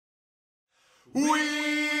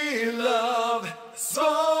We love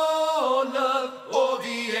Svalöv och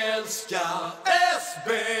vi älskar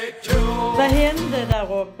SBK. Vad hände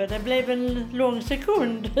där uppe? Det blev en lång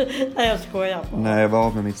sekund. Nej, jag skojar bara. Nej, jag var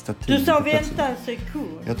av med mitt stativ. Du sa vänta en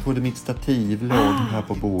sekund. Jag trodde mitt stativ låg här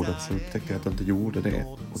på bordet, så upptäckte jag att jag inte gjorde det.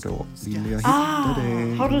 Och då ville jag hitta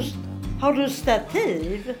det. Har du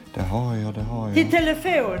stativ? Det har jag. Till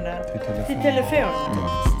telefonen? Till telefonen.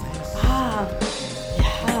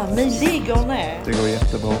 Ja, min ligger ner. Det går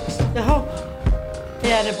jättebra också. Jaha.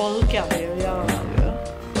 Ja, det brukar vi ju göra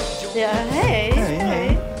ju. Ja, hej.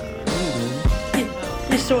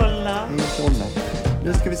 I Solna.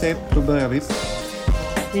 Nu ska vi se, då börjar vi.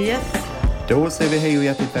 Yes. Då säger vi hej och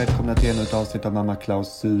hjärtligt välkomna till ännu ett avsnitt av Mamma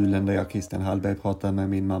Klausulen, där jag, Christian Hallberg, pratar med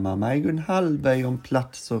min mamma Majgun Hallberg om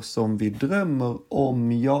platser som vi drömmer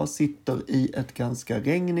om. Jag sitter i ett ganska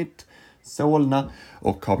regnigt Solna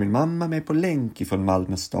och har min mamma med på länk från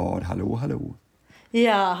Malmö stad. Hallå.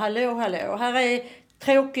 Ja, hallå. Här är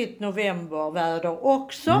tråkigt novemberväder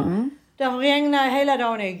också. Det har regnat hela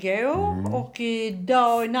dagen igår och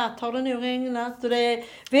idag i natt har det nu regnat och det är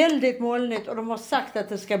väldigt molnigt och de har sagt att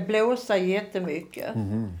det ska blåsa jättemycket.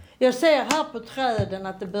 Jag ser här på träden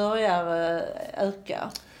att det börjar öka.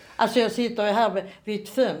 Alltså jag sitter här vid ett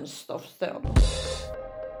fönster, förstår du.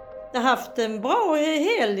 Jag har haft en bra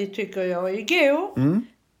helg tycker jag igår.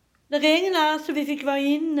 Det regnade så vi fick vara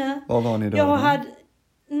inne. Var var ni då? Jag var här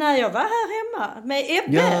hemma med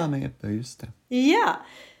Ebbe. Ja, med Ebbe, just det. Ja.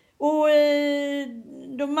 Och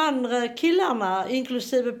de andra killarna,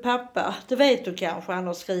 inklusive pappa, det vet du kanske han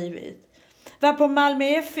har skrivit, var på Malmö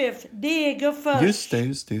FF, Degerfors.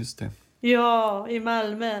 Just det. Ja, i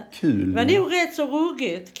Malmö. Kul. Men det är ju rätt så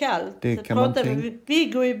ruggigt, kallt. Det kan man tänka. Vi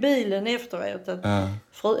går i bilen efteråt.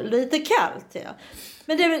 Lite kallt, ja.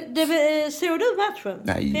 Men det såg du matchen?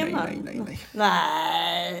 Nej.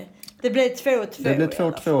 Nej, det blev 2-2. Det blev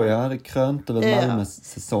 2-2, ja. Det krönte väl Malmös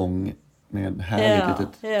säsong med härligt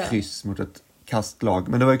litet kryss mot ett kastlag.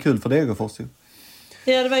 Men det var ju kul för Degerfors ju.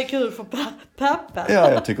 Ja, det var ju kul för pappa.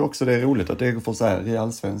 Ja, jag tycker också det är roligt att Degerfors är i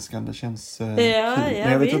Allsvenskan. Det känns kul.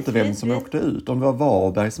 Men jag vet inte vem som åkte ut. Om det var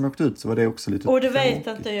Varberg som åkte ut så var det också lite och det vet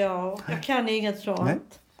inte jag. Jag kan inget sånt. Nej.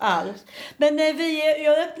 Alls. Men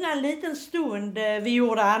jag öppnade en liten stund. Vi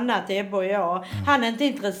gjorde annat, Ebbe och jag. Han är inte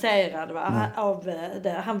intresserad av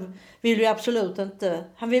det. Han ville ju absolut inte.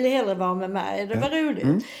 Han ville hellre vara med mig. Det var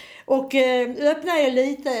roligt. Och öppnade jag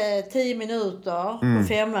lite 10 minuter på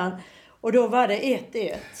 5:an. Och då var det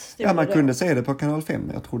 1-1. Ja, man kunde se det på kanal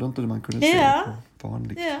 5. Jag trodde inte man kunde se det på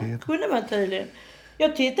vanlig TV. Ja, kunde man tydligen.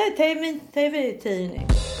 Jag tittade i min tv-tidning.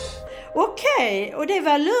 Okej, och det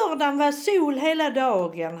var lördagen, var sol hela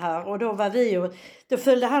dagen här. Och då var då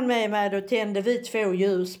följde han med mig, då tände vi 2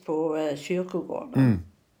 ljus på kyrkogården.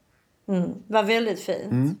 Var väldigt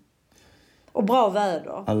fint. Och bra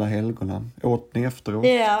väder. Alla helgorna. Åt ni efteråt?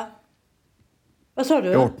 Ja. Vad sa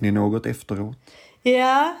du? Åt ni något efteråt?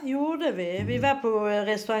 Ja, gjorde vi. Vi var på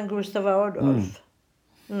restaurang Gustav Adolf.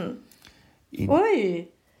 Oj,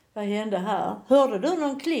 vad hände här? Hörde du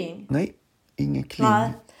någon kling? Nej, ingen kling. Nej.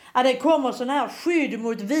 Ja, det kommer sån här skydd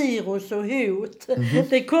mot virus och hot.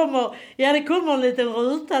 Det kommer en liten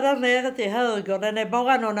ruta där nere till höger. Den är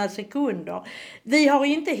bara några sekunder. Vi har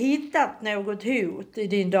inte hittat något hot i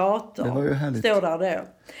din dator. Det var ju härligt. Står där då.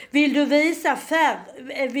 Vill du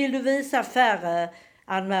visa färre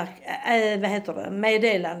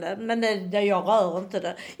meddelanden? Men jag rör inte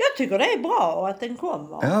det. Jag tycker det är bra att den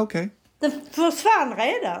kommer. Ja, okej. Den försvann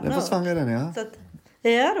redan. Den försvann redan, ja. Så att,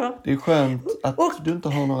 ja då. Det är skönt att du inte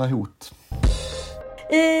har några hot.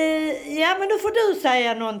 Ja, men då får du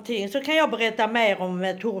säga någonting så kan jag berätta mer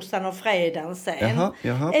om torsdagen och fredagen sen.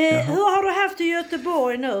 Jaha. Hur har du haft i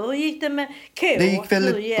Göteborg nu? Hur gick det med K? Det gick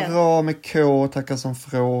väldigt bra med K, tackar som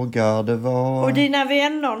frågar. Det var... Och dina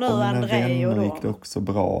vänner nu, André och dem? Gick det också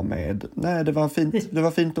bra med. Nej, det var fint. Det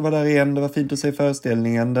var fint att vara där igen. Det var fint att se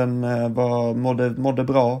föreställningen. Den mådde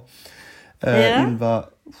bra. Ylva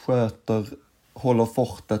håller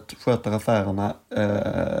fortet, sköter affärerna.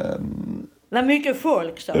 Det var mycket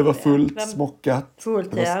folk, så det var fullt smockat. Det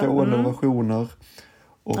var stående ovationer.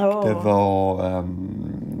 Och det var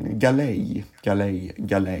galej.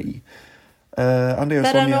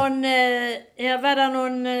 Andreas, var det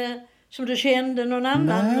någon som du kände, någon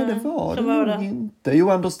annan? Nej, det var det nog inte. Jo,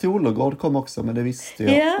 Anders Tolergård kom också, men det visste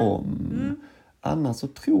jag om. Annars så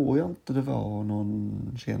tror jag inte det var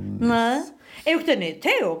någon kändis. Nej. Åkte ni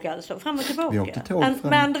tåg alltså? Fram och tillbaka? Vi åkte tåg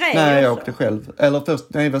med André? Nej, jag åkte själv. Eller först,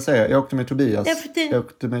 vad säger jag? Jag åkte med Tobias. Jag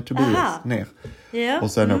åkte med Tobias ner. Ja.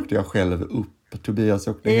 Och sen åkte jag själv upp. Tobias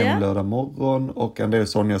åkte hem lördag morgon. Och André och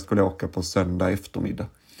Sonja skulle åka på söndag eftermiddag.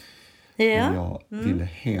 Ja. Jag ville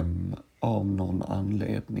hem av någon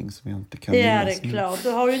anledning som jag inte kan Ja, det minnas är nu. klart.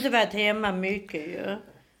 Du har ju inte varit hemma mycket ju.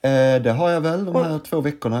 Det har jag väl. De här 2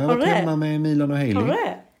 veckorna har jag varit hemma med Milan och Hailey. Har du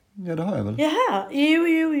det? Ja, det har jag väl. Jaha,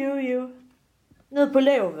 jo. Nu på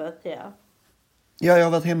lovet, ja. Ja, jag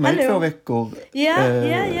har varit hemma i Hallå? 2 veckor. Ja.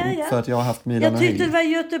 För att jag har haft Milan Jag och tyckte Hailey. det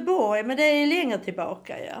var Göteborg, men det är längre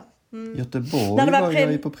tillbaka, ja. Göteborg När det var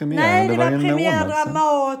jag ju på premiären. Nej, det var ju en premiär månad sedan.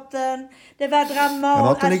 Dramaten. Det var Dramaten.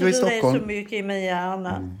 Dramaten ligger i Du är Stockholm. så mycket i min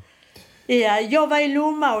hjärna. Ja, jag var i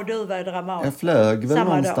Lomma och du var i Dramaten. Jag flög väl Samma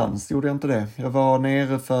någonstans, gjorde jag inte det? Jag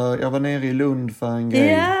var nere i Lund för en grej.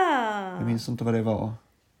 Ja. Jag minns inte vad det var.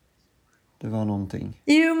 Det var någonting.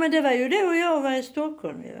 Jo, men det var ju då jag var i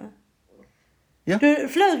Stockholm ju. Ja.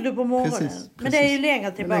 Flög du på morgonen. Precis. Men det är ju längre Det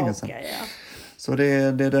är tillbaka, länge sedan. ja. Så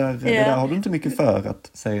det där har du inte mycket för att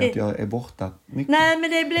säga att jag är borta mycket. Nej,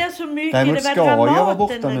 men det blir så mycket. Däremot det var ska jag Dramaten vara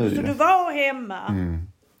borta nu. Så du var hemma.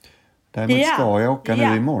 Däremot Ja. ska jag åka nu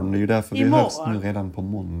Ja. imorgon. Det är ju därför vi Imorgon. hörs nu redan på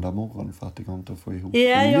måndag morgon. För att det går inte att få ihop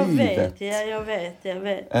Ja, jag livet. vet. Ja, jag vet.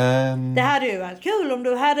 Ehm, Det hade ju varit kul om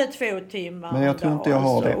du hade 2 timmar. Men jag tror inte jag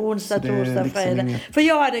har det. Onsdag, Så det är torsdag, liksom fredag. inget- För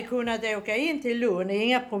jag hade kunnat åka in till Lund,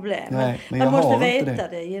 inga problem. Nej, men man jag måste har inte veta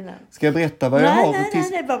det. det innan. Ska jag berätta vad jag har?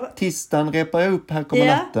 Nej, bara... Tisdagen repar jag upp Här kommer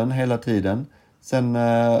Ja. natten hela tiden. Sen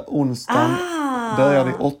onsdagen Ah. börjar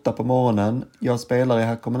vi 8 på morgonen. Jag spelar i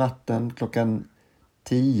Här kommer natten klockan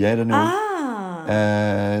 10 är det nog.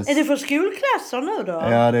 Är det för skolklasser nu då?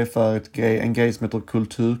 Ja, det är för en grej som heter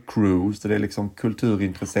Kulturcrew. Så det är liksom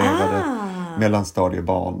kulturintresserade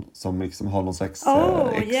mellanstadiebarn som liksom har någon slags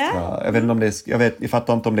extra... yeah. Jag vet inte om det är, jag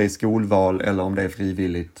fattar inte om det är skolval eller om det är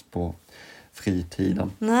frivilligt på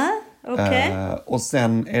fritiden. Nej, okej. Och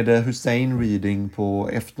sen är det Hussein reading på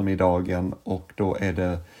eftermiddagen och då är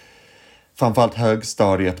det framförallt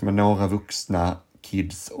högstadiet med några vuxna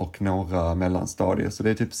kids och några mellanstadier. Så det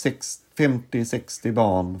är typ 50-60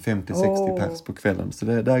 barn, 50-60 pers på kvällen. Så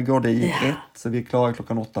där går det i ett, så vi är klara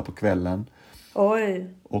klockan 8 på kvällen. Oj.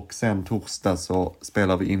 Och sen torsdag så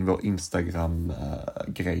spelar vi in vår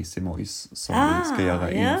Instagram-grejs i Mojs som vi ska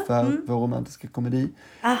göra inför vår romantiska komedi.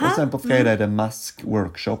 Och sen på fredag är det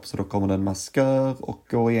mask-workshop, så då kommer det en maskör och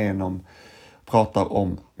går igenom, pratar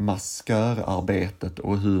om maskörarbetet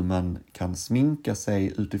och hur man kan sminka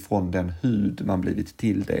sig utifrån den hud man blivit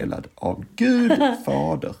tilldelad av Gud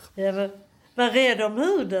fader. Ja, var rädd om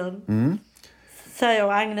huden,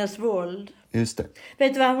 säger Agnes Wold. Just det.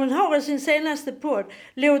 Vet du vad hon har i sin senaste podd?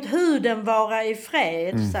 Låt huden vara i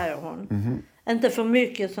fred, säger hon. Inte för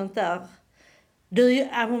mycket sånt där.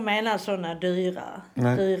 Hon menar sådana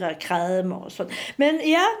dyra krämer och sånt. Men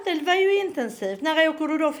ja, det var ju intensivt. När åker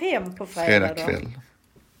du då hem på fredag då? Fredag kväll.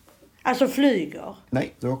 Alltså flyger?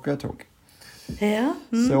 Nej, då åker jag tåg. Ja.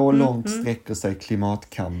 Så långt sträcker sig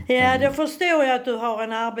klimatkampen. Ja, då förstår jag att du har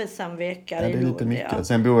en arbetsam vecka. Ja, det är i lite Lund, mycket. ja.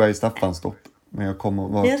 Sen bor jag i Staffanstorp. Men jag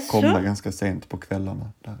kommer Jaså? komma ganska sent på kvällarna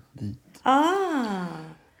där dit. Ja, men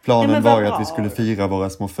Planen vad var ju bra. att vi skulle fira våra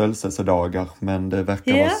små födelsedagar. Men det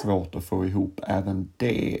verkar vara svårt att få ihop även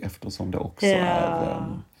det. Eftersom det också är...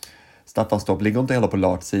 Staffanstorp ligger inte heller på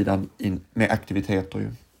latsidan med aktiviteter ju.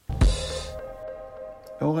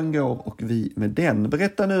 Åren går och vi med den.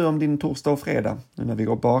 Berätta nu om din torsdag och fredag. Nu när vi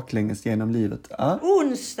går baklänges genom livet.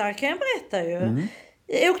 Onsdag kan jag berätta ju.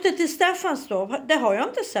 Jag åkte till Staffanstorp. Det har jag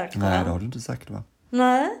inte sagt, va? Nej, det har du inte sagt, va?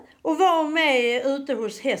 Nej. Och var med ute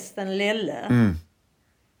hos hästen Lelle.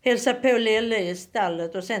 Hälsa på Lelle i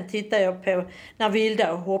stallet. Och sen tittade jag på när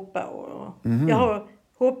Vilda hoppade. Jag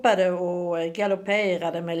hoppade och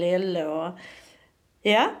galopperade med Lelle. Och...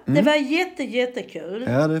 Ja, det var jättekul.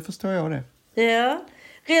 Ja, det förstår jag det. Ja.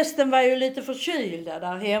 Resten var ju lite förkylda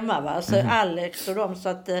där hemma, va? Så Alex och dem, så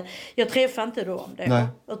att jag träffade inte dem då. Nej.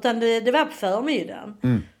 Utan det var på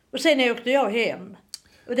förmiddagen. Och sen åkte jag hem.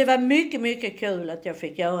 Och det var mycket kul att jag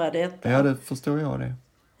fick göra detta. Ja, det förstår jag det.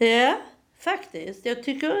 Ja, faktiskt. Jag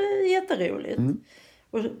tycker det är jätteroligt.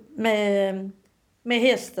 Och med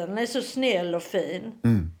hästen, den är så snäll och fin.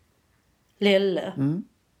 Lelle.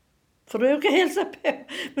 För du åker hälsa på.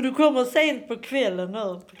 Men du kommer sent på kvällen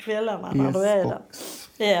nu. På kvällarna när du är där.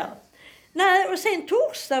 Ja. Nej, och sen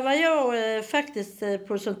torsdag var jag faktiskt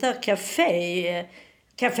på sånt här café.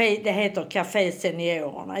 Det heter Café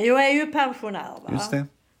Seniorerna. Jag är ju pensionär, va? Just det.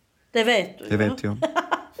 Det vet du. Det vet jag.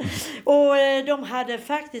 Och de hade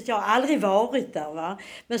faktiskt, jag har aldrig varit där, va.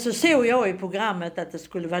 Men så såg jag i programmet att det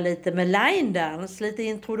skulle vara lite med linedans, lite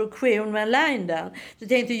introduktion med linedans. Så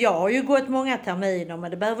tänkte jag har ju gått många terminer,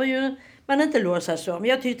 men det behöver ju man inte låtsas om.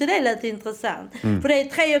 Jag tyckte det lät intressant. För det är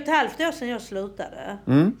 3,5 år sedan jag slutade.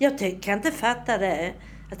 Jag kan inte fatta det.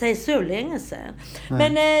 att det är så länge sedan.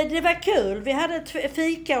 Men det var kul. Vi hade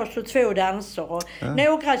fika och så 2 danser. Och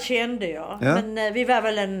några kände jag. Ja. Men vi var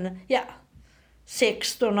väl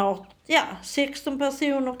 16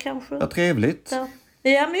 personer kanske. Ja, trevligt.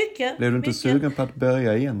 Ja, mycket. Blev du inte sugen på att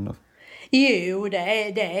börja igen då? Jo, det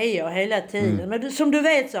är jag hela tiden. Men som du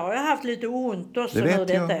vet så har jag haft lite ont också Det vet nu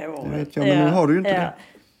detta jag. året. Det vet jag, men nu har du ju inte det.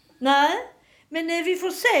 Nej, men vi får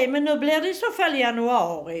se. Men nu blir det i så fall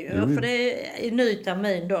januari ju. För det är ny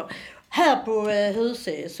termin då. Här på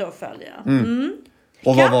huset i så fall, ja.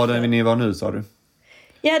 Och vad var det ni var nu, sa du?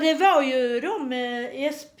 Ja, det var ju de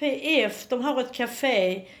SPF. De har ett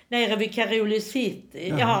café nere vid Karoli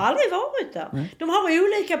City. Jag har aldrig varit där. De har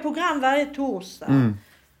olika program varje torsdag.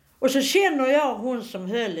 Och så känner jag hon som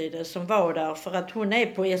höll i det, som var där, för att hon är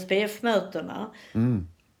på SPF-mötena.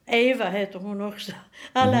 Eva heter hon också.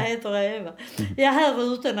 Alla heter Eva. Ja,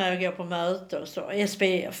 här ute när jag går på möte och så.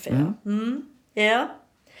 SPF, ja. Ja.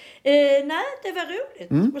 Nej, det var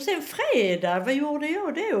roligt. Och sen fredag, vad gjorde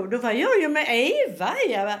jag då? Då var jag ju med Eva.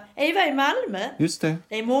 Eva i Malmö. Just det.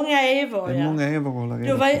 Det är många Evor, Det är många Evor att hålla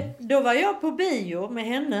reda på. Då var jag på bio med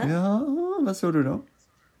henne. Ja, vad såg du då?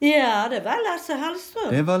 Ja, det var Lasse Hallström.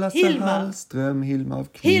 Det var Lasse Hallström, Hilma af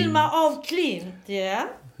Klint. Hilma af Klint, ja.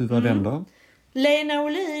 Hur var den då? Lena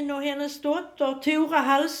Olin och hennes dotter, Tora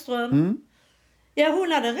Hallström. Ja,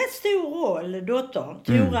 hon hade en rätt stor roll, dottern,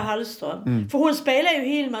 Tora Hallström. För hon spelade ju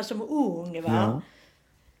Hilma som ung, va?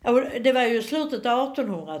 Ja. Och det var ju slutet av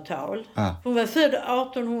 1800-tal. Hon var född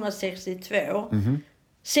 1862.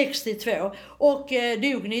 62. Och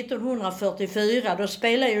dog 1944. Då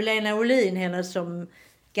spelade ju Lena Olin henne som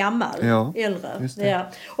gammal, äldre. Ja.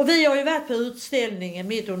 Och vi har ju varit på utställningen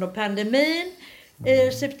mitt under pandemin.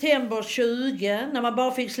 September 20, när man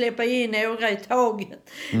bara fick släppa in några i taget.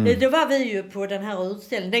 Då var vi ju på den här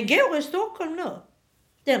utställningen. Den går i Stockholm nu.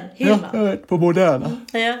 Den, Hilma. Ja, jag vet, på Moderna.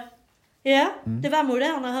 Ja, det var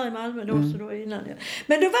Moderna här i Malmö också då innan. Ja.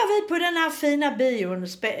 Men då var vi på den här fina bion,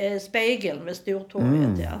 Spegeln med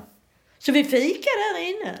Stortorget, ja. Så vi fikade där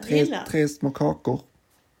inne. 3 små kakor.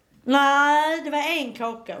 Nej, det var 1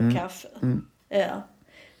 kaka och kaffe. Ja.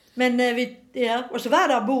 Men och så var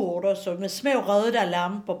där bord också med små röda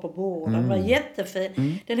lampor på borden. Det var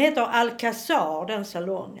jättefin. Den heter Alcazar, den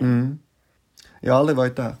salongen. Jag har aldrig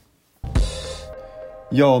varit där.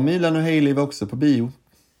 Jag och Milan och Hailey var också på bio.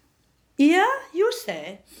 Ja, just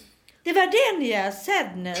det. Det var den, ja.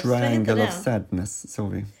 Sadness. Triangle of Sadness,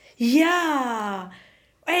 såg vi. Ja.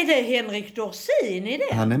 Och är det Henrik Dorsin i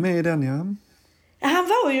den? Han är med i den, ja. Han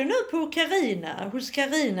var ju nu på hos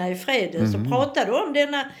Carina i fredags och pratade om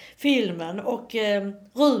denna filmen och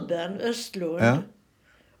Ruben Östlund. Ja.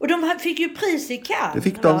 Och de fick ju pris i Cannes. Det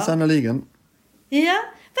fick de sannoliken. Ja,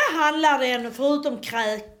 vad handlar den förutom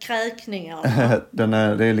kräkningar?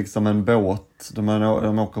 Det är liksom en båt.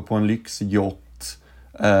 De åker på en lyxyacht.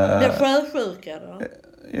 Det är sjösjuka då?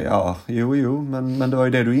 Ja, jo, men det var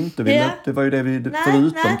ju det du inte ville. Ja. Det var ju det vi,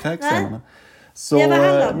 förutom kräkscenerna. Så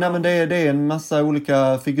men det är en massa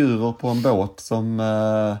olika figurer på en båt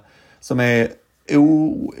som är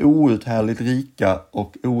outhärdligt rika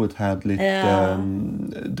och outhärdligt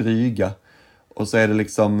dryga. Och så är det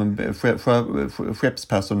liksom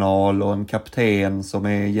skeppspersonal och en kapten som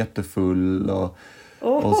är jättefull och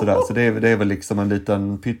sådär. Så det är väl liksom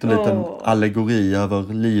en pytteliten allegori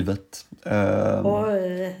över livet.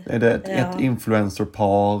 Är det ett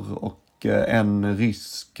influencerpar och en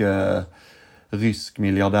rysk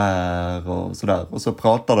miljardär och sådär. Och så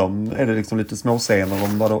är det liksom lite små scener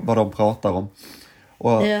om vad de pratar om.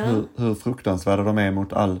 Och hur fruktansvärda de är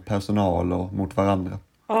mot all personal och mot varandra.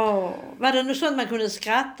 Var det något sånt man kunde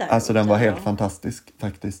skratta? Alltså den var helt fantastisk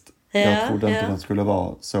faktiskt. Jag trodde inte den skulle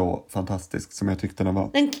vara så fantastisk som jag tyckte den var.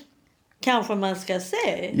 Den kanske man ska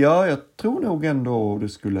se. Ja, jag tror nog ändå du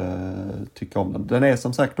skulle tycka om den. Den är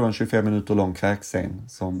som sagt då en 25 minuter lång kräkscen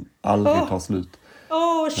som aldrig tar slut.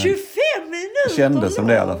 25 minuter Det kändes som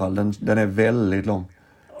det i alla fall. Den är väldigt lång.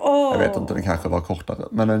 Jag vet inte, den kanske var kortare.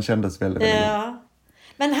 Men den kändes väldigt lång.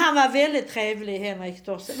 Men han var väldigt trevlig, Henrik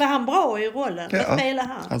Dorsin. Var han bra i rollen? Vad spelar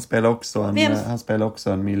han? Han spelar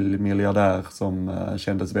också en miljardär som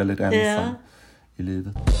kändes väldigt ensam i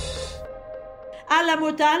livet. Alla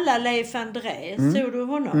mot alla, Leif André. Såg du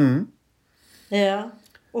honom? Ja.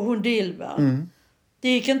 Och hon Dilba. Det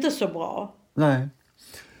gick inte så bra. Nej.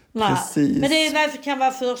 Precis. Men det kan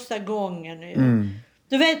vara första gången ju.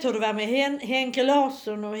 Du vet hur det var med Henke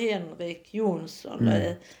Larsson och Henrik Jonsson.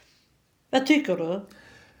 Vad tycker du?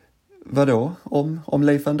 Vadå? Om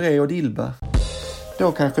Leif André och Dilba?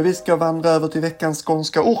 Då kanske vi ska vandra över till veckans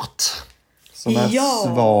skånska ort. Som är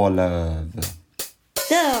Svalöv.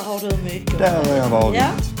 Där har du mycket. Där har jag varit. Ja.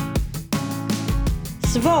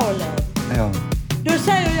 Svalöv. Ja. Då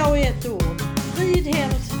säger jag ett ord.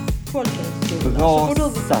 Fridhems folkhögskola. Bra Så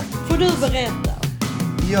sagt. får du berätta.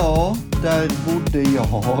 Ja, där bodde jag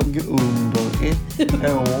under ett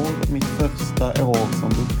år. Mitt första år som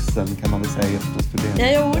vuxen kan man väl säga efter studenten.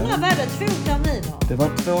 Ja, jag undrar, var det 2 terminer? Det var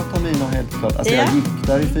 2 terminer helt klart. Alltså Ja. jag gick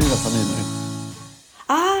där i 4 terminer.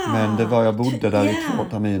 Men jag bodde där i 2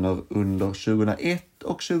 terminer under 2001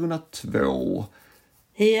 och 2002.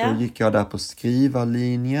 Ja. Då gick jag där på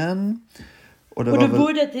skrivarlinjen. Och Och du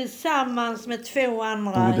bodde tillsammans med 2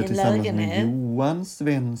 andra i en lägenhet? Med Johan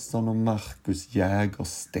Svensson och Marcus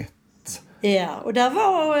Jägerstedt. Ja, och där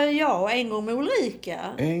var jag en gång med Ulrika.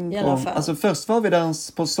 En i alla gång. fall. Alltså först var vi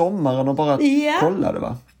där på sommaren och bara kollade,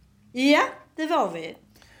 va? Ja, det var vi.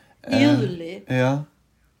 I juli. Ja.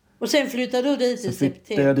 Och sen flyttade du dit i Så september.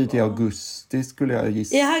 flyttade jag dit i augusti skulle jag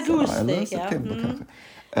gissa. I augusti, eller september kanske.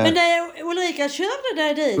 Men Ulrika körde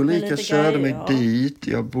dig dit med Ulrika lite körde grejer. mig dit.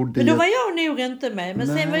 Jag bodde Men då var jag nog inte med. Men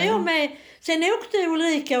sen var jag med. Sen åkte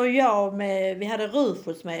Ulrika och jag med. Vi hade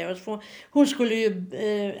Rufus med oss. Hon skulle ju,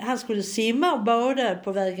 han skulle simma och bada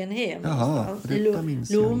på vägen hem. Jaha, detta minns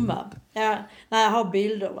jag Lomma. inte. Ja, nej, jag har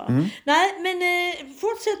bilder, va. Nej, men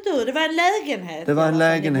fortsätt du. Det var en lägenhet. Det var en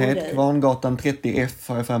lägenhet. Kvarngatan 30F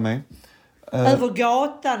har jag för mig. Över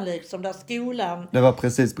gatan liksom, där skolan. Det var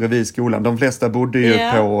precis bredvid skolan. De flesta bodde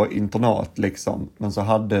ju på internat liksom. Men så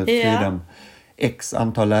hade Fridhem x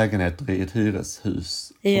antal lägenheter i ett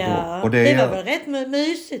hyreshus. Ja, och det var väl rätt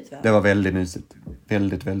mysigt, va? Det var väldigt mysigt.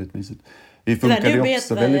 Väldigt, väldigt mysigt. Vi funkade ju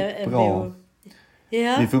också väldigt bra.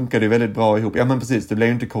 Ja. Vi funkade ju väldigt bra ihop. Ja men precis, det blev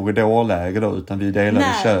ju inte korridorläge då. Utan vi delade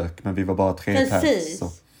kök. Men vi var bara 3 pers. Så.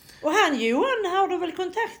 Och han Johan har du väl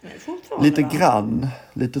kontakt med fortfarande? Lite grann,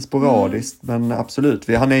 lite sporadiskt, men absolut.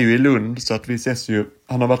 Han är ju i Lund så att vi ses ju.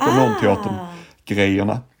 Han har varit på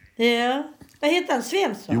Långteatern-grejerna. Ja, vad heter han?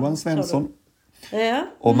 Svensson? Johan Svensson. Ja.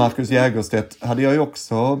 Och Marcus Jägerstedt hade jag ju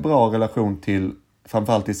också bra relation till,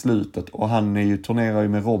 framförallt i slutet. Och han är ju, turnerar ju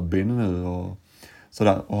med Robin nu och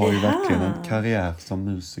sådär. Och har ju verkligen en karriär som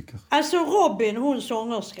musiker. Alltså Robin, hon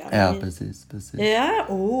sångerskan. Ja, precis. Ja,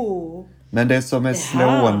 Men det som är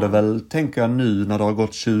slående väl, tänker jag nu när det har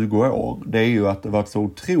gått 20 år, det är ju att det var ett så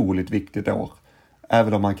otroligt viktigt år.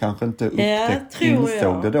 Även om man kanske inte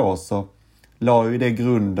insåg det då, så la ju det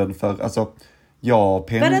grunden för, alltså,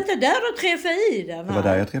 var det inte där du träffade Ida? Det var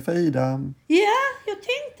där jag träffade Ida. Ja, jag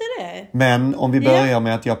tänkte det. Men om vi börjar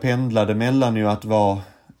med att jag pendlade mellan ju att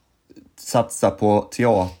satsa på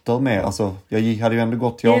teater mer. Alltså, jag hade ju ändå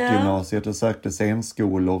gått teatergymnasiet och sökte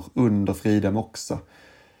scenskolor under Fridhem också.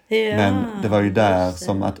 Ja, men det var ju där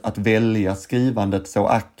som att välja skrivandet så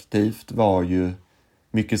aktivt var ju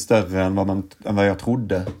mycket större än vad jag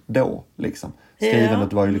trodde då. Liksom.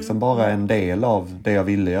 Skrivandet var ju liksom bara en del av det jag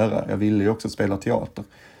ville göra. Jag ville ju också spela teater.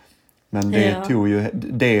 Men det tog ju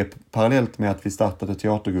det parallellt med att vi startade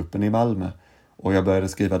teatergruppen i Malmö och jag började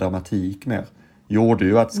skriva dramatik mer. Gjorde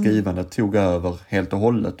ju att skrivandet tog över helt och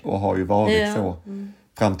hållet och har ju varit så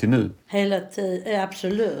fram till nu. Hela tiden,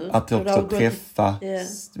 absolut. Att också träffa,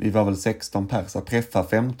 vi var väl 16 pers, att träffa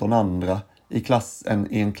 15 andra i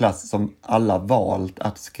en klass som alla valt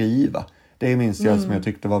att skriva. Det minns jag som jag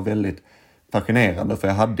tyckte var väldigt fascinerande, för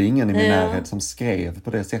jag hade ingen i min närhet som skrev på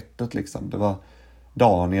det sättet. Liksom. Det var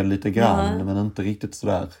Daniel lite grann, men inte riktigt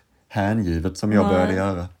sådär hängivet som jag började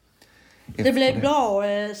göra. Det blev bra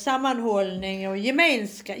sammanhållning och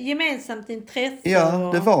gemensamt intresse.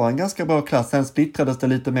 Ja, det var en ganska bra klass. Sen splittrades det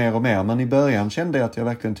lite mer och mer. Men i början kände jag att jag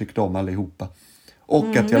verkligen tyckte om allihopa.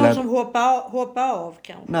 Och att jag någon som hoppade av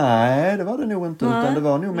kanske? Nej, det var det nog inte. Utan det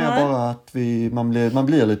var nog mer bara att man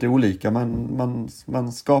blir lite olika.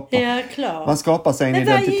 Man skapar, man skapar sig en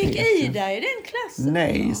identitet. Men vad gick Ida i den klassen?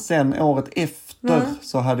 Nej, sen året efter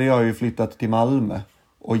så hade jag ju flyttat till Malmö.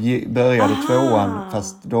 Och började 2:an,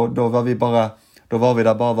 fast då var vi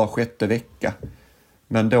där bara var 6:e vecka.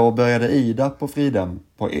 Men då började Ida på Fridhem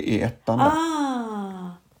i 1:an där.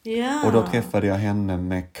 Ja. Och då träffade jag henne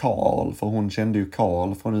med Karl, för hon kände ju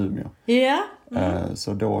Karl från Umeå. Ja.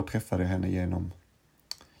 Så då träffade jag henne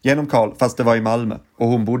genom Karl, fast det var i Malmö. Och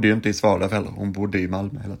hon bodde ju inte i Svalöv heller, hon bodde i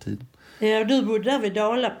Malmö hela tiden. Ja, du bodde där vid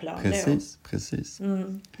Dalaplan Precis.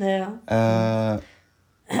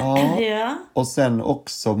 Ja. Och sen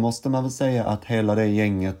också måste man väl säga att hela det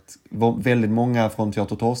gänget, väldigt många från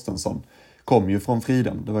Teater Torstensson kom ju från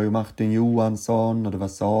Fridhem. Det var ju Martin Johansson och det var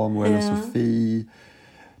Samuel och Sofie,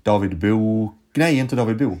 David Bok, nej inte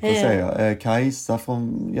David Bok, vad säger jag, Kajsa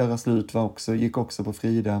från Göra Slut gick också på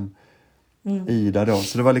Fridhem, Ida då.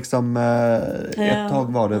 Så det var liksom, ett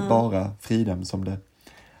tag var det bara Fridhem som det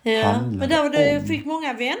handlade men där du fick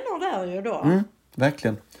många vänner där ju då.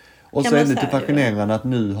 Verkligen. Och kan så är man det lite säga. fascinerande att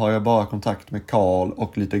nu har jag bara kontakt med Karl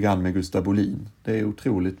och lite grann med Gustav Bolin. Det är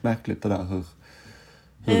otroligt märkligt det där hur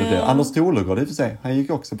det är. Anders Tolergård i och för sig, han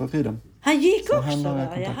gick också på Fridhem. Han gick Så också han har jag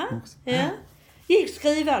där, kontakt med jaha. också. Ja. Gick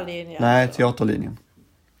skrivarlinjen? Nej, alltså. teaterlinjen.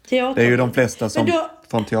 Teater. Det är ju de flesta som, Men då-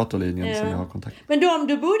 från teaterlinjen Ja. som jag har kontakt med. Men de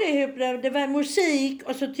du bodde ihop där, det var musik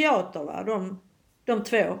och så teater va? De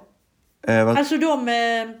två. Alltså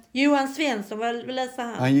Johan Svensson, vad läste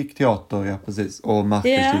han? Han gick teater, ja precis. Och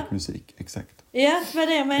Marcus Ja. gick musik, exakt. Ja, vad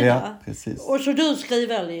det jag menar. Ja, precis. Och så du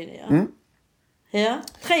skrivarlinjen. Mm. Ja,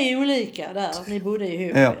 3 olika där ni bodde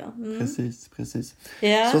ihop. Ja, Mm. precis.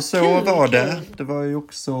 Ja, Så kul, var det. kul. Det var ju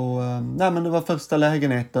också, nej men det var första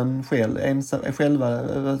lägenheten själva,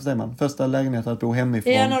 vad säger man? Första lägenheten att bo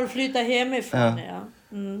hemifrån. Ja, när du flyttade hemifrån, Ja.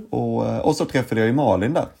 ja. Mm. Och så träffade jag ju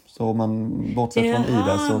Malin där. Så om man bortsett från Jaha,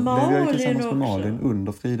 Ida så blev jag ju Malin tillsammans med också. Malin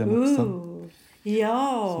under Fridhem också.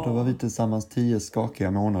 Ja. Så då var vi tillsammans 10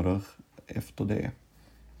 skakiga månader efter det.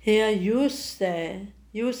 Ja,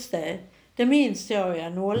 just det. Det minns jag, ja.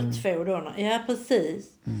 02 då. Ja, precis.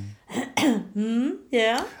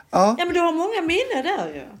 Ja. Ja. Ja, men du har många minnen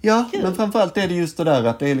där ju. Ja, Kul. men framförallt är det just det där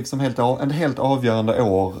att det är liksom en helt avgörande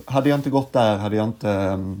år. Hade jag inte gått där hade jag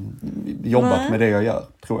inte jobbat Nej. med det jag gör,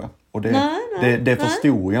 tror jag. Och det, Nej, det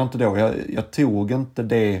förstod jag inte då. Jag tog inte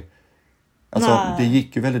det. Alltså, Nej. det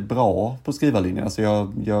gick ju väldigt bra på skrivarlinjen. Alltså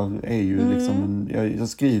jag är ju liksom, jag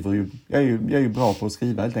skriver ju, jag är ju bra på att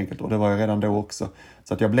skriva helt enkelt. Och det var jag redan då också.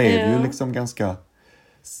 Så att jag blev ju liksom ganska...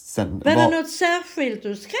 Var det något särskilt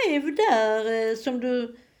du skrev där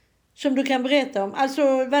som du kan berätta om? Alltså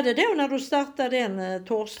var det då när du startade den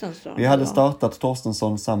Torstensson? Vi hade eller? startat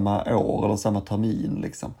Torstensson samma år eller samma termin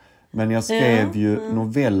liksom. Men jag skrev ju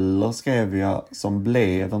noveller skrev jag som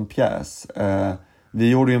blev en pjäs. Vi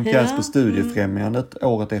gjorde ju en pjäs på Studiefrämjandet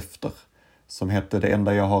året efter som hette Det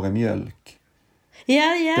enda jag har är mjölk. Ja,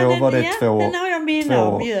 Då var det två den har jag minne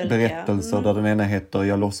om, mjölk, berättelser där den ena heter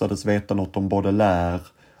Jag låtsades veta något om Baudelaire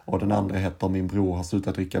och den andra heter Min bror har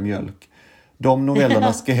slutat dricka mjölk. De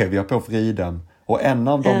novellerna skrev jag på Fridhem och en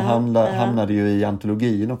av dem hamnade ju i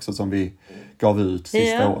antologin också som vi gav ut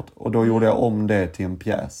sista året. Och då gjorde jag om det till en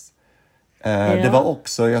pjäs. Det var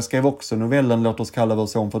också, jag skrev också novellen Låt oss kalla vår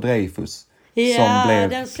son för Dreyfus. Som blev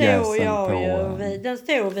den såg pjäsen jag på, ju. Den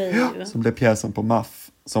stod vi ju. som blev pjäsen på MAF.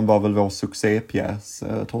 Som var väl vår succépjäs,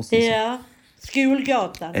 Torstensson. Ja,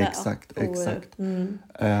 Skolgatan där. Exakt.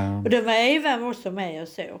 Och det var Eva också med och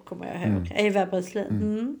så, kommer jag ihåg. Eva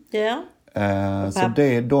Breslin. Ja. Så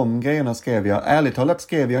de grejerna skrev jag. Ärligt talat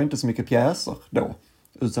skrev jag inte så mycket pjäser då.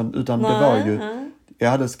 Utan det var ju... Jag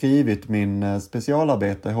hade skrivit min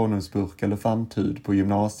specialarbete Honungsburk elefanthud på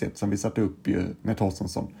gymnasiet som vi satte upp ju med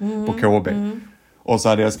Torstensson på KB. Och så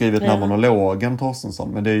hade jag skrivit den här monologen Torstensson,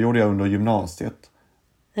 men det gjorde jag under gymnasiet.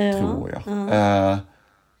 Tror jag.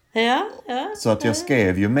 Så att jag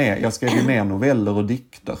skrev ju mer noveller och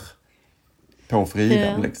dikter på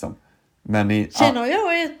Fridhem liksom. Men i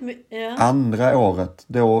andra året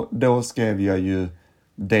då skrev jag ju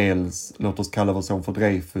dels Låt oss kalla vår son för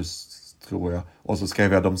Dreyfus, tror jag. Och så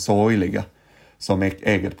skrev jag De sorgliga som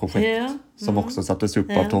eget projekt. Som också sattes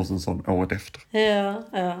upp av Torstensson året efter.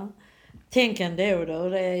 Ja. Tänk ändå då,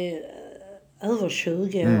 det är över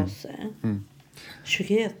 20 år sedan.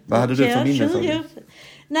 21. Vad hade du för minne för det?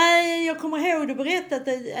 Nej, jag kommer ihåg du berättade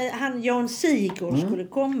att han Jan Sigurd skulle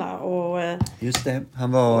komma och just det,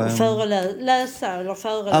 han var föreläsa.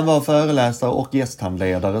 Han var föreläsare och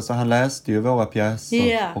gästhandledare så han läste ju våra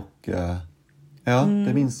pjäser och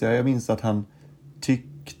det minns jag. Jag minns att han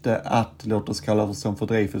tyckte att Låt oss kalla vår son för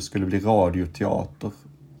Dreyfus skulle bli radioteater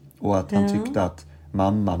och att han tyckte att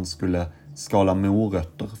mamman skulle skala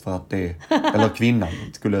morötter för att det eller kvinnan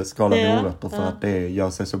skulle skala morötter för att det gör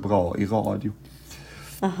sig så bra i radio.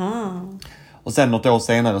 Aha. Och sen något år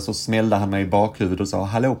senare så smällde han mig i bakhuvudet och sa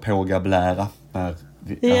hallå pågablära när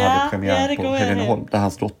jag hade premiär på Heleneholm där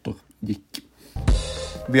hans dotter gick.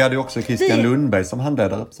 Vi hade ju också Christian Lundberg som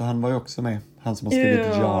handledare så han var ju också med. Han som har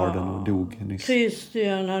skrivit Jarden och dog nyss.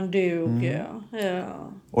 Christian han dog, ja.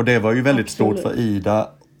 Och det var ju väldigt stort för Ida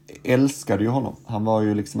älskade ju honom. Han var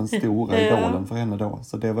ju liksom en stor idolen för henne då.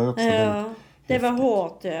 Så det var ju också väldigt det var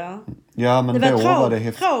hårt, Ja, men det då var var det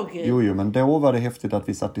häftigt. tragiskt. Jo, men då var det häftigt att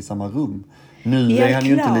vi satt i samma rum. Nu är han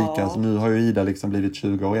ju inte lika, så nu har ju Ida liksom blivit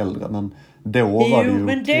 20 år äldre, men då var det ju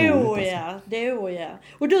men otroligt, då ja.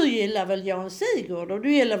 Och du gillar väl Jan Sigurd och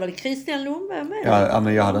du gillar väl Christian Lundberg med? Ja,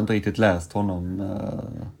 men jag hade inte riktigt läst honom.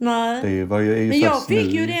 Nej. Det var ju, men jag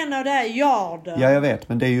fick ju den av där Jarden. Ja, jag vet,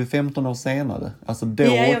 men det är ju 15 år senare. Alltså då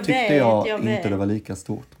tyckte jag inte det var lika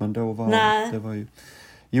stort, men då var det var ju...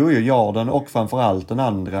 Jo, ja, den och framförallt den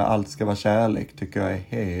andra, Allt ska vara kärlek, tycker jag är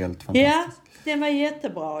helt fantastisk. Ja, den var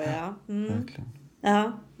jättebra, ja. Verkligen.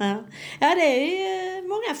 Ja, det är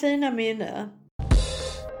många fina minnen.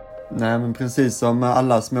 Nej, men precis som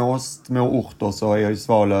alla små orter så är ju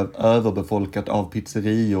Svalöv överbefolkat av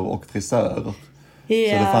pizzerior och frisörer.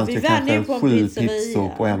 Ja, så det fanns vi ju var kanske nog på en 7 pizzeria. pizzor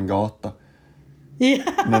på en gata. Ja.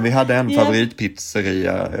 Men vi hade en Ja.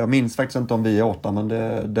 favoritpizzeria. Jag minns faktiskt inte om vi åt där, men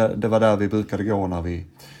det var där vi brukade gå när vi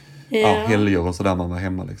helger och sådär man var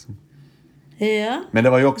hemma liksom. Ja. Men det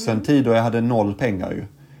var ju också en tid då jag hade 0 pengar ju.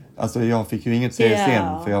 Alltså jag fick ju inget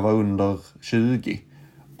CSN för jag var under 20.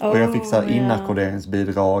 Och jag fick så här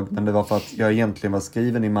inackorderingsbidrag, men det var för att jag egentligen var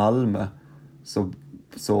skriven i Malmö.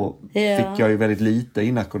 Så fick jag ju väldigt lite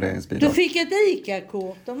inackorderingsbidrag. Du fick ett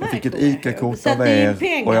ICA-kort av mig. Jag fick ett ICA-kort av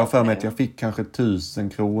er och jag för mig att jag fick kanske 1000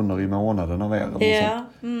 kronor i månaden av er.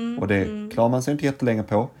 Och det klarar man sig inte jättelänge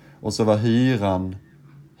på. Och så var hyran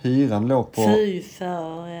låg på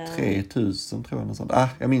 3000 tror jag. Sånt.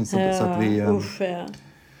 Jag minns inte så att vi...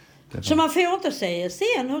 Så man får inte säga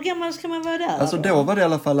sen, hur gammal ska man vara där? Alltså då var det i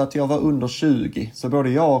alla fall att jag var under 20. Så både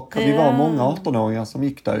jag och vi var många 18-åringar som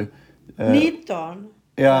gick där. 19?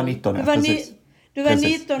 Ja, 19, ja, precis. Du var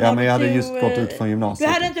precis. 19 Ja, men jag hade tog, just gått ut från gymnasiet.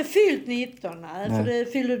 Du hade inte fyllt 19, för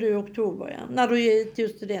det fyllde du i oktober, när du tog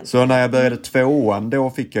student. Så när jag började 2:an, då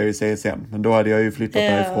fick jag ju CSN. Men då hade jag ju flyttat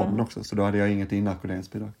därifrån också, så då hade jag inget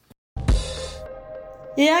inackorderingsbidrag.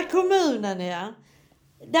 Ja, kommunen, ja.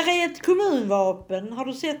 Där är ett kommunvapen, har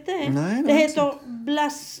du sett det? Nej, det heter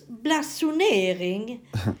blasonering.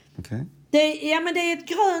 Okej. Det är ett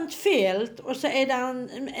grönt fält och så är det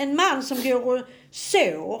en man som går och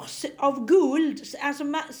sår av guld. Alltså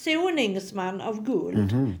såningsman av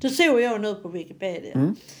guld. Det såg jag nu på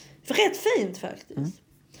Wikipedia. Rätt fint faktiskt.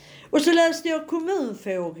 Och så läste jag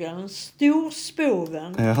kommunfågeln,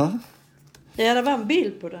 storspoven. Jaha. Ja, det var en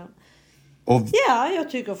bild på den. Och Ja, jag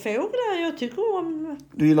tycker fåglar. Jag tycker om...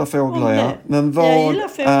 du gillar fåglar, ja. Men jag gillar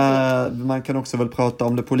fåglar. Man kan också väl prata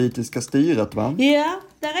om det politiska styret, va? Ja,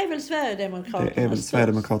 där är väl Sverigedemokraterna. Det är väl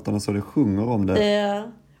Sverigedemokraterna så det sjunger om det. Ja.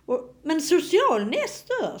 Men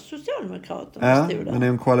Socialdemokraterna stod där. Men det är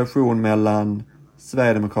en koalition mellan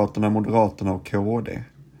Sverigedemokraterna, Moderaterna och KD.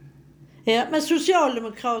 Ja, men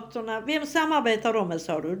Socialdemokraterna, vem samarbetar de med,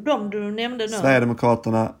 sa du? De du nämnde nu.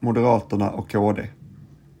 Sverigedemokraterna, Moderaterna och KD.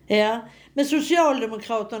 Ja, men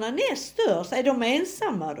Socialdemokraterna näst störst, är de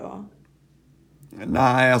ensamma då?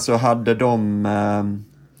 Nej, alltså hade de...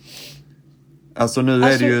 Alltså nu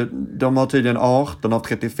är det ju... De har tydligen 18 av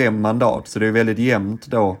 35 mandat, så det är väldigt jämnt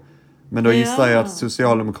då. Men då gissar jag att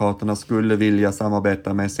Socialdemokraterna skulle vilja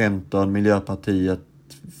samarbeta med Centern, Miljöpartiet,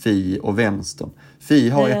 Fi och Vänstern. Fi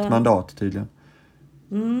har ett mandat tydligen.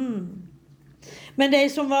 Men det är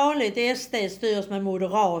som vanligt, SD styrs med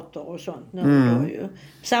moderater och sånt nu då ju.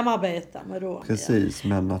 Samarbetar med dem. Precis,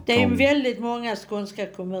 men att det är väldigt många skånska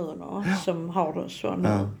kommuner som har det så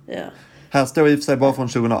nu. Ja. Här står i och för sig bara från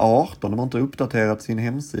 2018. De har inte uppdaterat sin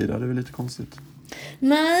hemsida. Det är väl lite konstigt.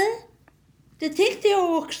 Nej, det tyckte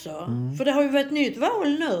jag också. För det har ju varit ett nytt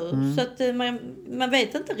val nu. Så att man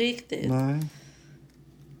vet inte riktigt. Nej.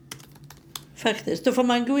 Faktiskt. Då får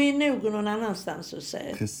man gå in någon annanstans och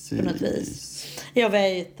se. Precis. På något vis. Jag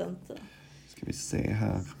vet inte. Ska vi se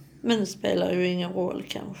här. Men det spelar ju ingen roll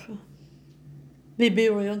kanske. Vi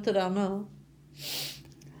bor ju inte där nu.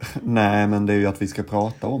 Nej, men det är ju att vi ska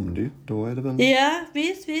prata om det. Då är det väl... Ja,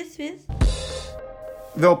 visst.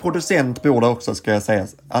 Vår producent bor där också, ska jag säga.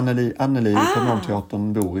 Anneli på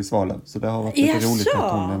Kommunteatern bor i Svalöv. Så det har varit lite roligt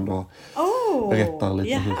att hon ändå berättar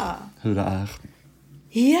lite hur det är.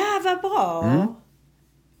 Ja, vad bra.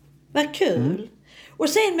 Vad kul. Och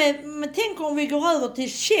sen tänk om vi går över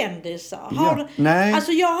till kändisar. Nej.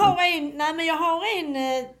 Alltså jag har en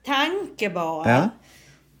tanke bara. Ja.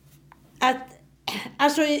 Att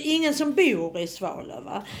alltså ingen som bor i Svalöv,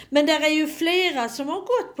 va? Men där är ju flera som har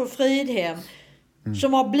gått på Fridhem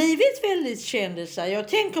som har blivit väldigt kändisar. Jag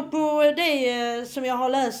tänker på det som jag har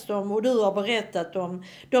läst om och du har berättat om,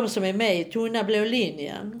 de som är med i Tunna blå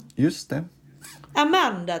linjen. Just det.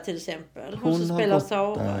 Amanda till exempel. Hon som spelar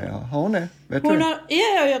Sara. Ja. Har hon det? Vet du?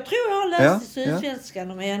 Jag tror jag har läst i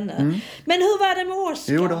Sydsvenskan om henne. Men hur var det med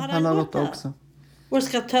Oscar? Jo då, han har gått där också.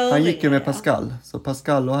 Oscar Töring. Han gick ju med Pascal. Så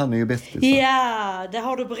Pascal och han är ju bästisar. Ja, det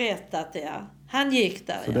har du berättat, ja. Han gick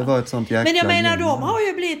där, så det var ett sånt jäkla men jag menar, gäng. de har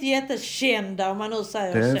ju blivit jättekända om man nu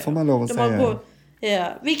säger så. Det får man lov att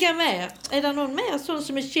säga. Vilka mer? Är det någon mer sån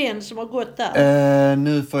som är känd som har gått där?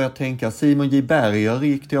 Nu får jag tänka. Simon J. Berger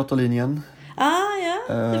gick teaterlinjen.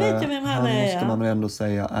 det vet jag vem han är. Måste man väl ändå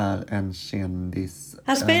säga är en kändis.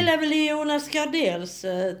 Han spelar väl i Jonas Gardells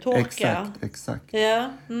Torka. Exakt. Ja.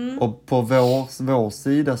 Och på vår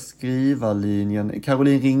sida skrivarlinjen,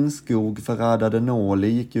 Caroline Ringskog, Farhada Denoli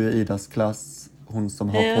gick ju i Idas klass. Hon som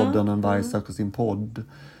har podden En varg söker sin podd.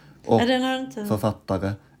 Och den har inte.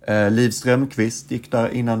 författare. Liv Strömqvist gick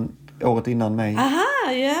där året innan mig.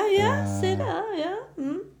 Aha, ja, se där, ja.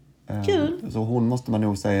 Kul. Så hon måste man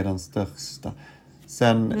nog säga är den största.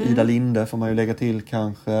 Sen Ida Linde får man ju lägga till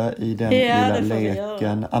kanske i den lilla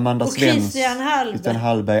leken. Amanda Christian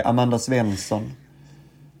Hallberg. Amanda Svensson.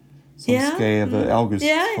 Som skrev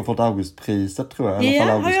har fått Augustpriset tror jag.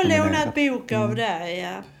 Ja, har jag lånat bok av dig,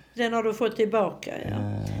 ja. Den har du fått tillbaka, ja.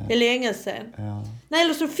 Det är länge sedan. Ja. Nej,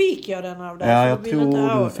 eller så fick jag den av dig. Ja, jag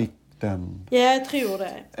tror du fick den. Ja, jag tror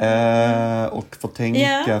det. Och för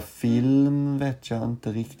tänka film vet jag inte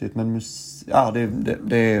riktigt. Men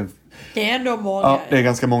det är ändå många. Ja, det är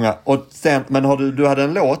ganska många. Och sen, men du hade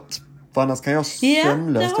en låt. För annars kan jag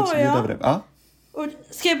sömnlöst också bjuda över det. Ja. Och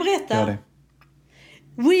ska jag berätta? Ja, det.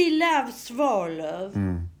 We Love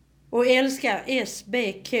Svalöv. Och älskar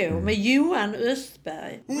SBK med Johan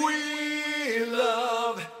Östberg. We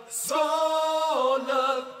love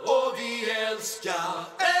Svalöv och vi älskar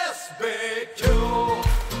SBK.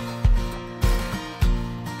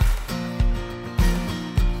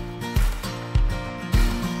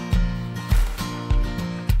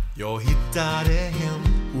 Jag hittade hem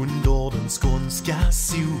under den skånska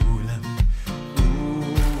solen.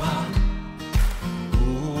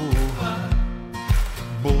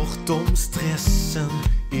 Bortom stressen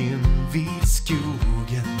in vid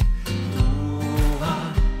skogen.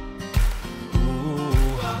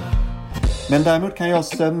 Men däremot kan jag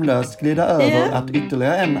sömlöst glida över att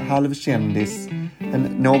ytterligare en halvkändis, en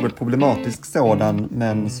något problematisk sådan,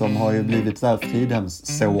 men som har ju blivit så här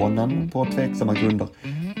Fridhemssonen på tveksamma grunder.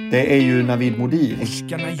 Det är ju Navid Modiri.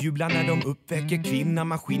 Forskarna jublar när de uppväcker kvinnan.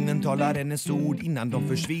 Maskinen talar hennes ord innan de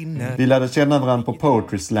försvinner. Vi lärde känna varandra på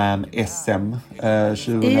Poetry Slam SM 2002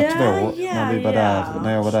 när vi var där,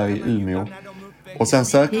 när jag var där i Umeå. Och sen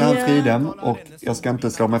sökte han Fridhem och jag ska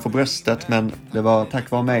inte slå mig för bröstet, men det var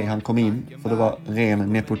tack vare mig han kom in, för det var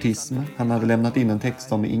ren nepotism. Han hade lämnat in en text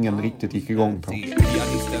som ingen riktigt gick igång på.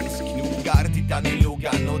 Pianistens knogar, titta ner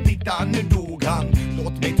loggan och titta nu dog han.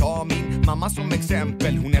 Låt mig ta min mamma som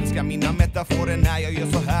exempel. Hon älskar mina metaforer när jag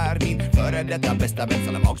gör så här. Min före detta bästa vän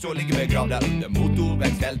Sanna Magså ligger begravda under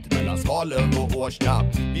motorvägsfält mellan Svalöv och Årsta.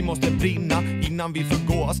 Vi måste brinna innan vi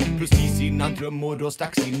förgås, precis innan trummor och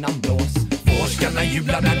strax innan blås. Forskarna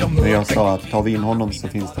jublar när de... Jag sa att tar vi in honom så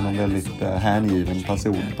finns det någon väldigt hängiven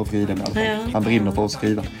person på Fridhem. Han brinner för att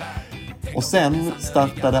skriva. Och sen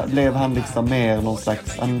blev han liksom mer någon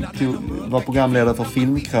slags... Han var programledare för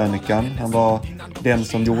Filmkrönikan. Han var den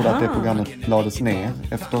som gjorde att det programmet lades ner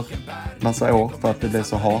efter massa år för att det blev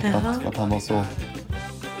så hatat. För att han var så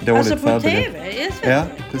dåligt förberedd. Alltså på TV? Ja,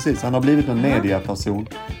 precis. Han har blivit en mediaperson.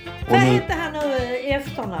 Vad heter han nu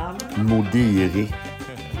efternamn? Modiri.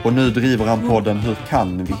 Och nu driver han podden Hur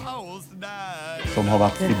kan vi? Som har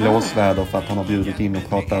varit i blåsväder för att han har bjudit in och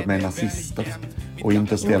pratat med nazister. Och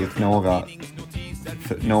inte ställt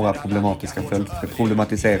några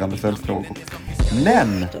problematiserande följdfrågor.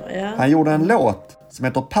 Men han gjorde en låt som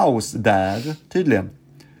heter Paus där, tydligen.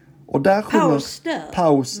 Och där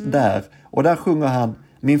Paus där. Och där sjunger han: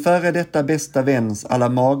 min före detta bästa väns alla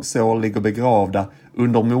magsår ligger begravda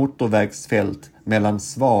under motorvägsfält mellan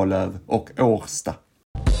Svalöv och Årsta.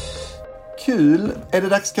 Kul. Är det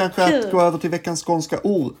dags kanske att gå över till veckans skånska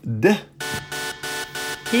ord?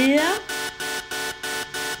 Ja,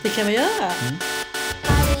 det kan vi göra.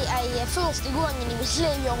 Det är första gången i mitt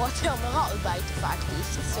liv jag har varit med rödbete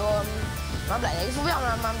faktiskt. Så man blir lite förvånad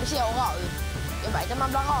när man blir så röd. Jag vet att man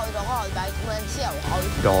blir röd och rödbete, men inte så röd.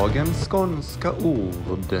 Dagens skånska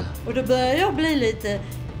ord. Och då börjar jag bli lite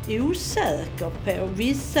osäker på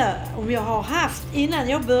vissa, om jag har haft, innan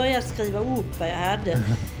jag började skriva upp vad jag hade.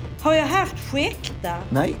 Har jag haft skäkta?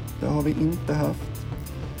 Nej, det har vi inte haft.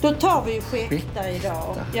 Då tar vi skäkta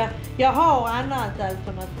idag. Jag har annat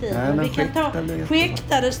alternativ. Nej, men vi kan ta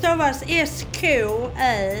skäkta. Det stavas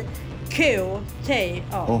SKÄKTA.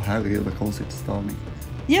 Herregud, vad konstigt stavning.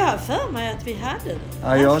 Jag har för mig att vi hade det.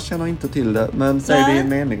 Ja, jag känner inte till det. Men säg det i en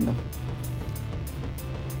mening då.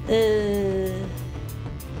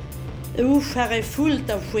 Här är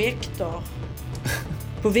fullt av skäktor.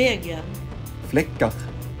 På väggen. Fläckar.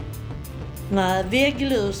 Nej,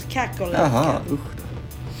 vägglus, kackerlacka. Jaha, usch.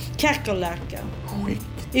 Kackerlacka.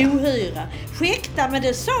 Ohyra. Skäkta, men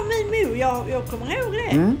det sa min mor. Jag kommer ihåg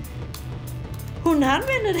det. Hon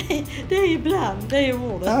använder det ibland, det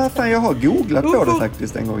ordet. Ja, fan, jag har googlat på det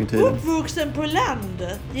faktiskt en gång i tiden. Uppvuxen på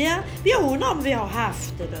landet. Ja, jag undrar om vi har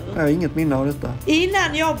haft det då. Jag har inget minne av detta.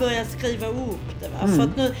 Innan jag började skriva upp det. Va? För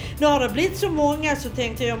att nu har det blivit så många så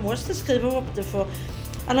tänkte jag måste skriva upp det för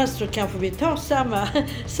annars så kanske vi tar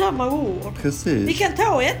samma ord. Precis. Vi kan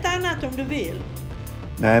ta ett annat om du vill.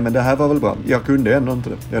 Nej, men det här var väl bra. Jag kunde ändå inte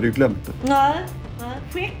det. Jag hade ju glömt det. Nej,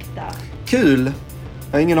 skäkta. Kul!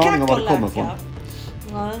 Jag har ingen aning om var det kommer från.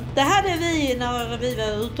 Nej. Det hade vi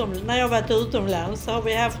när jag varit utomlands. Så har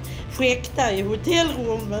vi haft skäkta i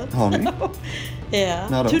hotellrummet. Har ni?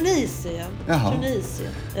 Ja, Tunisien. Jaha.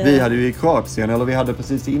 Tunisien. Vi hade ju i Kroatien, eller vi hade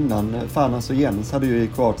precis innan, Fanas och Jens hade ju i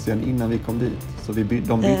Kroatien innan vi kom dit. Så de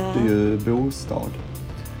bytte ju bostad.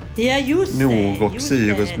 Ja, just det. Nor och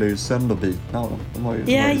Sirius blev ju sönderbitna av dem. De var ju,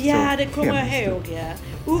 det kommer jag ihåg. Ja.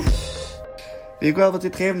 Vi går över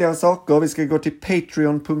till trevligare saker. Vi ska gå till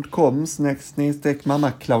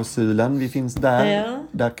patreon.com/mammaklausulen. Vi finns där. Ja.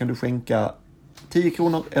 Där kan du skänka 10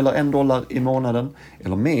 kronor eller $1 i månaden.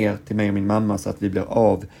 Eller mer till mig och min mamma så att vi blir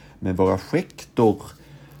av med våra skäktor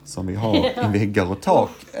som vi har i väggar och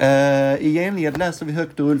tak. I gengäld läser vi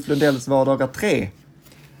högt ur Ulf Lundells Vardagar 3.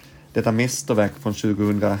 Detta mästerverk från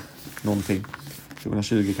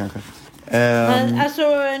 2020 kanske. Men alltså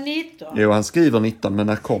 19. Jo, han skriver 19, men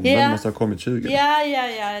när kom den? Måste ha kommit 20. Ja.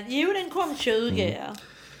 Jo, den kom 20,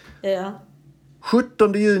 ja.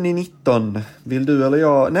 17 juni 19. Vill du eller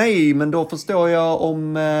jag? Nej, men då förstår jag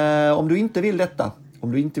om du inte vill detta.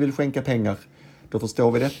 Om du inte vill skänka pengar, då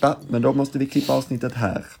förstår vi detta. Men då måste vi klippa avsnittet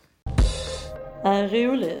här.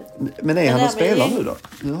 Roligt. Men är han och spelar nu då?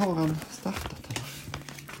 Nu har han startat.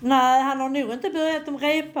 Nej, han har nog inte börjat de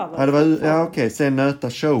repa. Okej. Sen nöta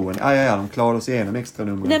showen. Ja, de klarade oss igenom extra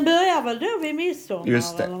nummer. Den börjar väl då vid midsommar?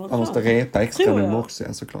 Just det, man måste repa extra nummer också,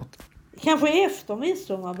 såklart. Kanske efter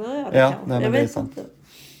midsommar börjar det. Ja, nej, men det är sant. Inte.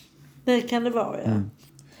 Det kan det vara, ja.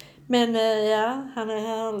 Men han är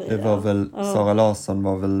härlig. Det var väl, Sara Larsson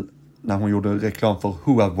var väl, när hon gjorde reklam för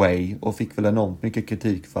Huawei och fick väl enormt mycket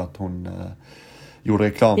kritik för att hon gjorde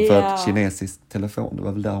reklam för ett kinesiskt telefon. Det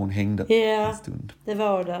var väl där hon hängde en stund. Det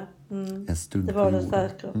var det. En stund. Det var det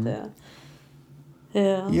säkert,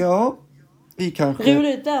 Ja, vi kanske...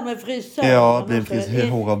 Roligt där med frisören. Ja, det blev en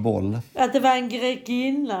håraboll. Att det var en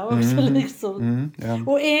grekinna också liksom.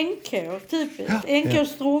 Och NK, typiskt. NK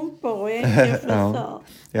strumpor och NK frisör.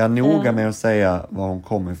 Jag är noga med att säga var hon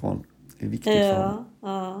kommer ifrån. Det är viktigt för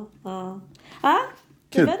honom.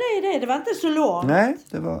 Det var det. Det var inte så långt. Nej,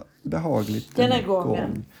 det var behagligt. Denna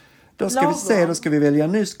gången. Då ska då ska vi välja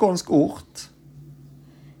en ny skånsk ort.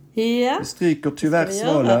 Ja. Vi stryker tyvärr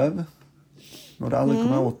Svalöv. Och det aldrig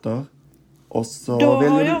kommer åter. Och så då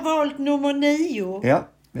har jag valt nummer 9. Ja,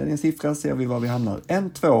 välj en siffra, ser vi var vi hamnar.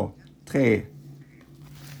 1, 2, 3,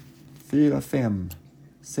 4, 5,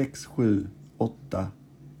 6, 7, 8,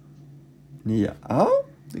 9. Ja,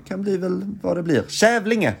 det kan bli väl vad det blir.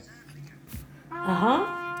 Kävlinge! Aha.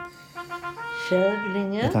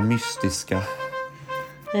 Kävlinge. Detta mystiska.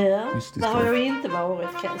 Ja, det har jag inte varit,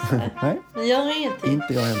 kan jag säga. Nej. Men gör ingenting.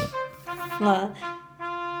 Inte jag heller. Nej.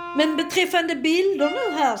 Men beträffande bilder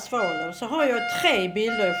nu här, Svalöv, så har jag 3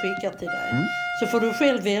 bilder jag skickar till dig. Så får du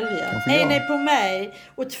själv välja. En är på mig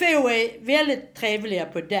och 2 är väldigt trevliga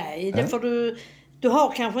på dig. Det får du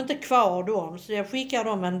har kanske inte kvar dem, så jag skickar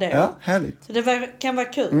dem ändå. Ja, härligt. Så det kan vara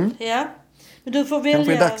kul. Ja. Men du får välja.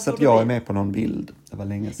 Kanske är dags att jag är med på någon bild. Det var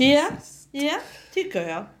länge sedan sist. Ja, tycker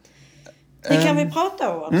jag. Det kan vi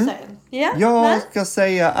prata om sen. Ja, jag ska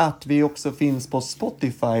säga att vi också finns på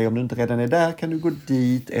Spotify. Om du inte redan är där kan du gå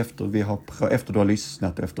dit efter du har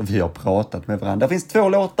lyssnat och efter vi har pratat med varandra. Det finns 2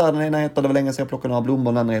 låtar. Den ena heter Det var länge sedan jag plockade några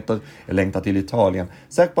blommor. Den andra heter Jag längtar till Italien.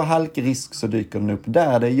 Sök på Halkrisk så dyker den upp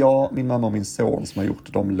där. Det är jag, min mamma och min son som har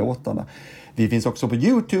gjort de låtarna. Vi finns också på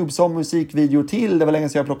YouTube som musikvideo till Det var länge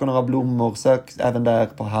sedan jag plockade några blommor. Sök även där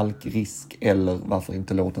på Halkrisk eller varför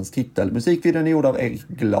inte låtens titel. Musikvideon är gjord av Erik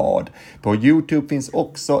Glad. På YouTube finns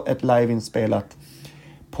också ett liveinspelat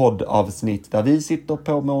poddavsnitt där vi sitter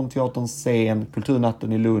på Månteaterns scen,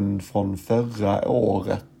 Kulturnatten i Lund från förra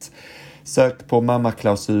året. Sök på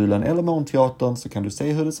Mammaklausulen eller Månteatern så kan du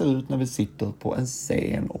se hur det ser ut när vi sitter på en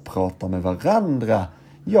scen och pratar med varandra.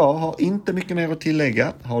 Jag har inte mycket mer att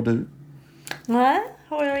tillägga. Har du? Nej,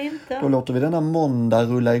 har jag inte. Då låter vi denna måndag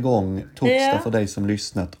rulla igång. Torsdag för dig som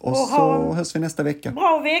lyssnat. Och så hörs vi nästa vecka.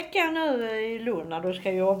 Bra vecka nu i Lund när du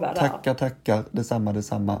ska jobba där. Tackar.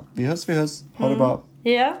 Detsamma. Vi hörs. Ha det bra.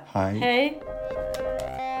 Ja. Hej.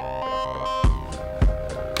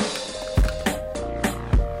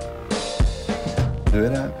 Nu är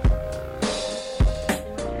det här.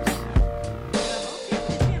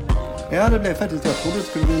 Ja, det blev faktiskt. Jag trodde det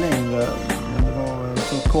skulle bli längre. Men det var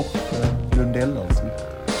för kort Lundellersson.